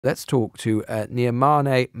Let's talk to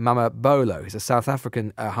Nyamane Mamabolo. He's a South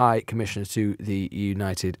African High Commissioner to the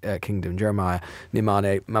United Kingdom. Jeremiah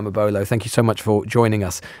Nyamane Mamabolo, thank you so much for joining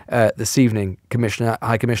us this evening, Commissioner,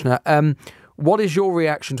 High Commissioner. What is your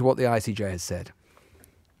reaction to what the ICJ has said?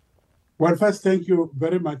 Well, first, thank you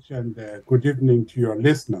very much and good evening to your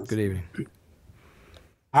listeners. Good evening.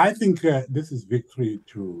 I think this is victory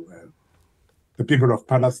to the people of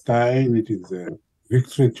Palestine. It is a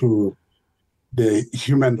victory to the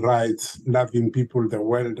human rights loving people the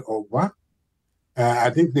world over. I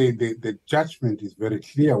think the judgment is very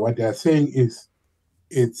clear. What they are saying is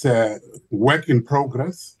it's a work in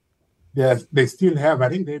progress. They still have, I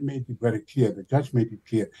think they made it very clear, the judge made it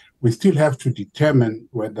clear, we still have to determine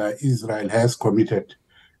whether Israel has committed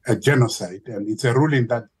a genocide. And it's a ruling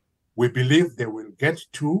that we believe they will get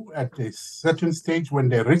to at a certain stage when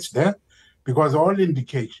they reach there, because all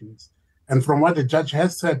indications, and from what the judge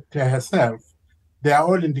has said to herself, there are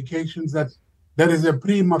all indications that there is a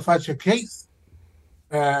prima facie case.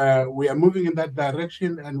 We are moving in that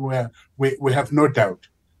direction, and we have no doubt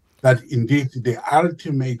that indeed the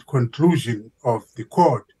ultimate conclusion of the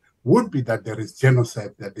court would be that there is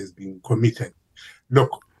genocide that is being committed.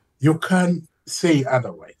 Look, you can't say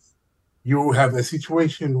otherwise. You have a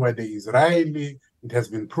situation where the Israeli, it has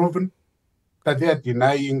been proven that they are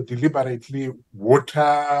denying deliberately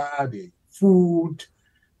water, the food,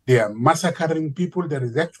 they are massacring people. There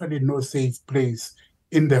is actually no safe place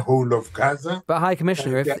in the whole of Gaza. But High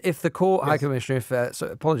Commissioner, if the court, yes. High Commissioner,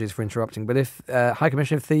 apologies for interrupting, but if High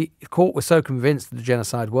Commissioner, if the court was so convinced that the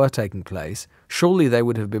genocide were taking place, surely they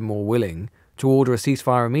would have been more willing to order a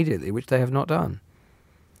ceasefire immediately, which they have not done.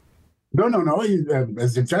 No.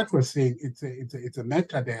 As the judge was saying, it's a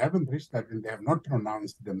matter they haven't reached that, and they have not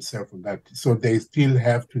pronounced themselves on that. So they still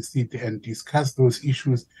have to sit and discuss those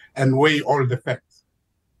issues and weigh all the facts.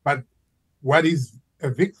 But what is a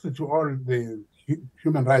victory to all the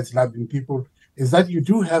human rights loving people is that you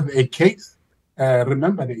do have a case.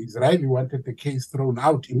 Remember, the Israeli wanted the case thrown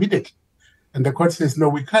out immediately. And the court says, no,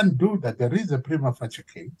 we can't do that. There is a prima facie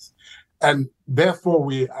case. And therefore,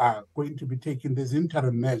 we are going to be taking these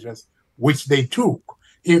interim measures, which they took.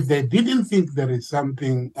 If they didn't think there is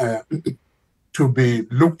something to be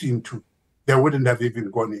looked into, they wouldn't have even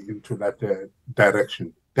gone into that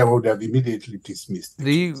direction. They would have immediately dismissed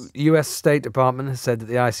the U.S. State Department has said that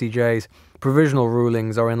the ICJ's provisional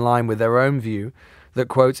rulings are in line with their own view that,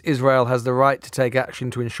 quotes, Israel has the right to take action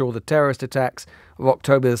to ensure the terrorist attacks of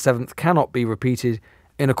October the 7th cannot be repeated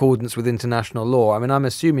in accordance with international law. I mean, I'm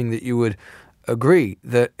assuming that you would agree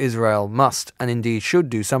that Israel must and indeed should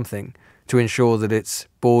do something to ensure that its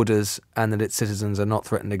borders and that its citizens are not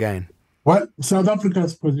threatened again. Well, South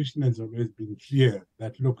Africa's position has always been clear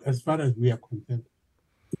that, look, as far as we are concerned,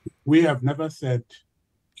 we have never said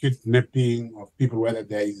kidnapping of people, whether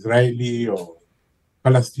they're Israeli or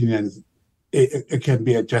Palestinians, it can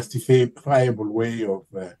be a justifiable way of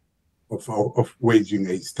waging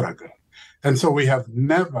a struggle. And so we have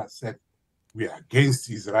never said we are against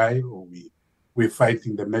Israel or we're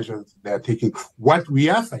fighting the measures they are taking. What we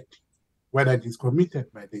are fighting, whether it is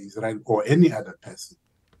committed by the Israel or any other person,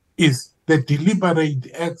 is the deliberate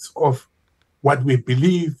acts of what we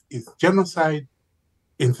believe is genocide.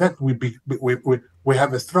 In fact, we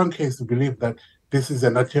have a strong case to believe that this is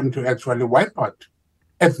an attempt to actually wipe out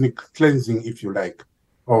ethnic cleansing, if you like,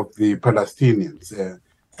 of the Palestinians.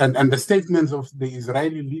 And the statements of the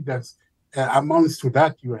Israeli leaders amounts to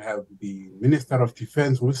that. You have the Minister of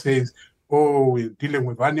Defense who says, oh, we're dealing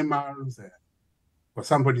with animals. Or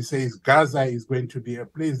somebody says Gaza is going to be a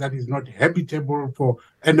place that is not habitable for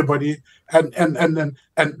anybody. And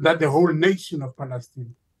that the whole nation of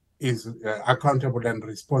Palestine is accountable and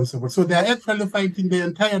responsible. So they're actually fighting the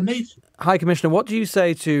entire nation. High Commissioner, what do you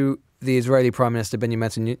say to the Israeli Prime Minister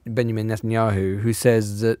Benjamin Netanyahu, who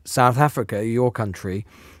says that South Africa, your country,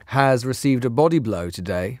 has received a body blow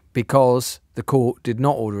today because the court did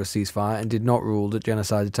not order a ceasefire and did not rule that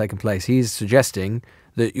genocide had taken place? He's suggesting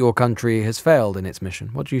that your country has failed in its mission.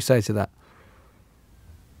 What do you say to that?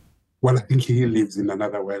 Well, I think he lives in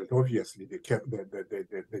another world. Obviously,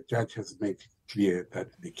 the judge has made it clear that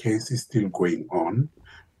the case is still going on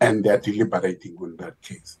and they're deliberating on that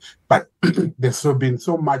case. But there's been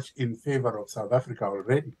so much in favor of South Africa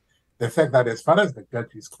already. The fact that as far as the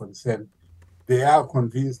judge is concerned, they are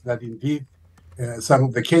convinced that indeed some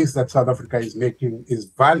of the case that South Africa is making is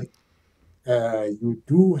valid. You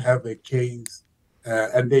do have a case,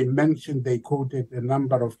 and they quoted a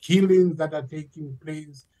number of killings that are taking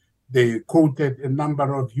place. They quoted a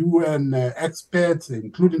number of UN experts,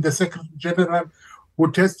 including the Secretary General, who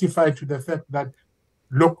testified to the fact that,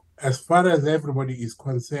 look, as far as everybody is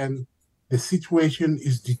concerned, the situation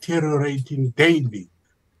is deteriorating daily.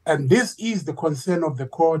 And this is the concern of the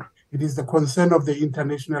court. It is the concern of the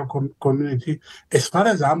international community. As far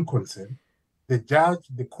as I'm concerned, the judge,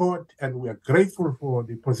 the court, and we are grateful for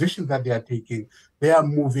the position that they are taking. They are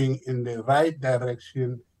moving in the right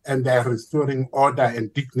direction, and they are restoring order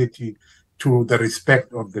and dignity to the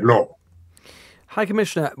respect of the law. High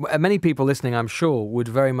Commissioner, many people listening, I'm sure, would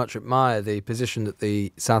very much admire the position that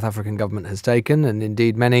the South African government has taken, and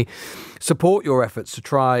indeed many support your efforts to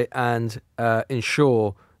try and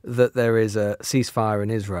ensure that there is a ceasefire in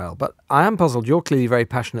Israel. But I am puzzled. You're clearly very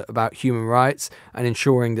passionate about human rights and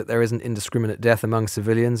ensuring that there isn't indiscriminate death among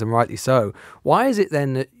civilians, and rightly so. Why is it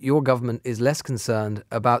then that your government is less concerned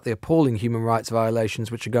about the appalling human rights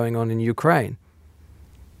violations which are going on in Ukraine?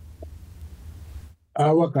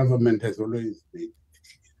 Our government has always made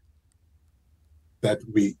that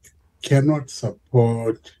we cannot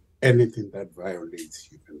support anything that violates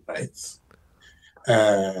human rights.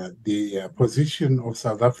 The position of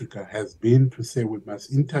South Africa has been to say we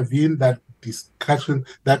must intervene, that discussion,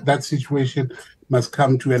 that situation must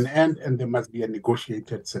come to an end, and there must be a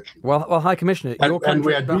negotiated settlement. Well, High Commissioner, your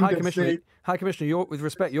country, High Commissioner, with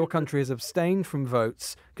respect, your country has abstained from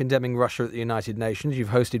votes condemning Russia at the United Nations. You've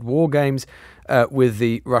hosted war games with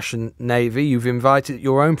the Russian Navy. You've invited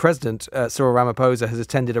your own president, Cyril Ramaphosa, has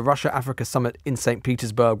attended a Russia-Africa summit in St.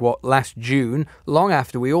 Petersburg, last June, long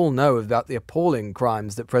after we all know about the appalling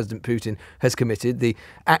crimes that President Putin has committed, the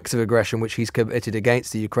acts of aggression which he's committed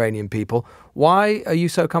against the Ukrainian people. Why are you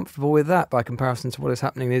so comfortable with that by comparison to what is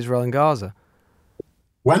happening in Israel and Gaza?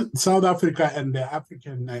 Well, South Africa and the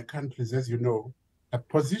African countries, as you know, have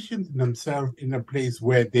positioned themselves in a place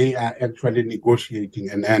where they are actually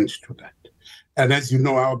negotiating an end to that. And as you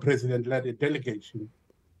know, our president led a delegation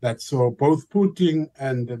that saw both Putin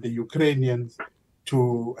and the Ukrainians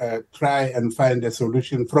to try and find a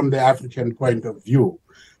solution from the African point of view.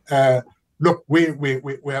 Look, we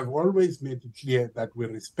have always made it clear that we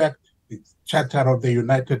respect the Charter of the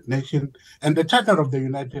United Nations, and the Charter of the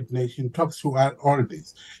United Nations talks about all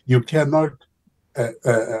this. You cannot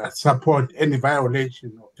support any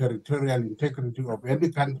violation of territorial integrity of any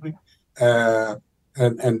country, and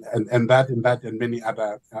many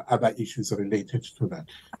other issues related to that.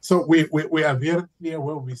 So we are very clear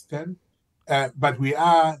where we stand, but we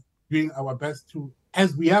are doing our best to,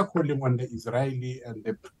 as we are calling on the Israeli and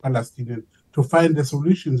the Palestinian to find the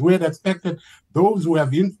solutions. We had expected those who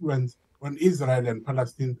have influence on Israel and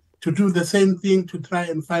Palestine to do the same thing, to try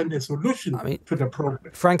and find a solution to the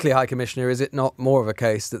problem. Frankly, High Commissioner, is it not more of a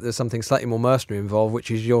case that there's something slightly more mercenary involved,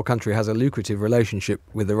 which is your country has a lucrative relationship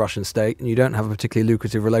with the Russian state and you don't have a particularly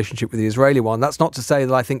lucrative relationship with the Israeli one? That's not to say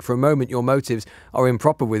that I think for a moment your motives are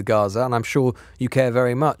improper with Gaza, and I'm sure you care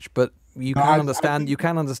very much, but you can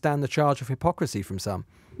understand the charge of hypocrisy from some.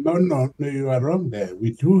 No, you are wrong there.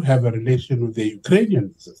 We do have a relation with the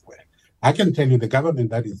Ukrainians as well. I can tell you the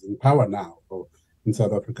government that is in power now in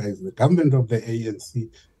South Africa is the government of the ANC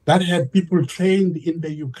that had people trained in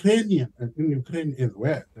Ukraine as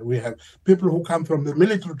well. We have people who come from the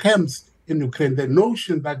military camps in Ukraine. The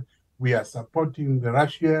notion that we are supporting the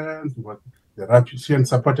Russians, what the Russian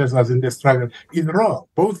supporters us in the struggle is wrong.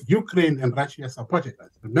 Both Ukraine and Russia supported us.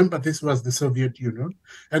 Remember, this was the Soviet Union,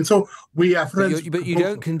 and so we are friends. But you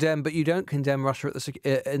don't condemn Russia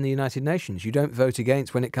in the United Nations. You don't vote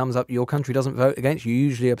against when it comes up. Your country doesn't vote against. You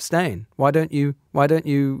usually abstain. Why don't you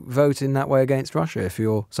vote in that way against Russia if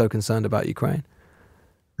you're so concerned about Ukraine?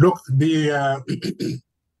 Look, the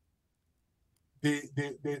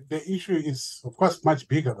issue is, of course, much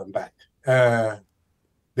bigger than that.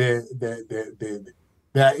 There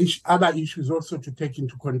are other issues also to take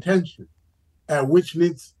into contention, which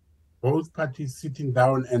needs both parties sitting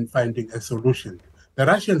down and finding a solution. The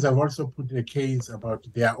Russians have also put a case about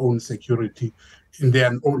their own security in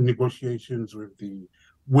their own negotiations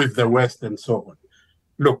with the West and so on.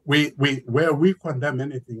 Look, where we condemn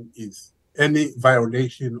anything is any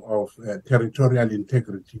violation of territorial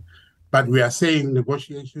integrity, but we are saying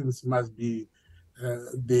negotiations must be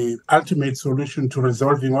the ultimate solution to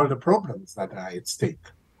resolving all the problems that are at stake.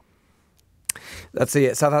 That's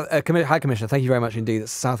it. High Commissioner, thank you very much indeed.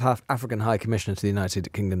 That's South African High Commissioner to the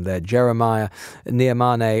United Kingdom there, Jeremiah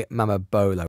Nyamane Mamabolo.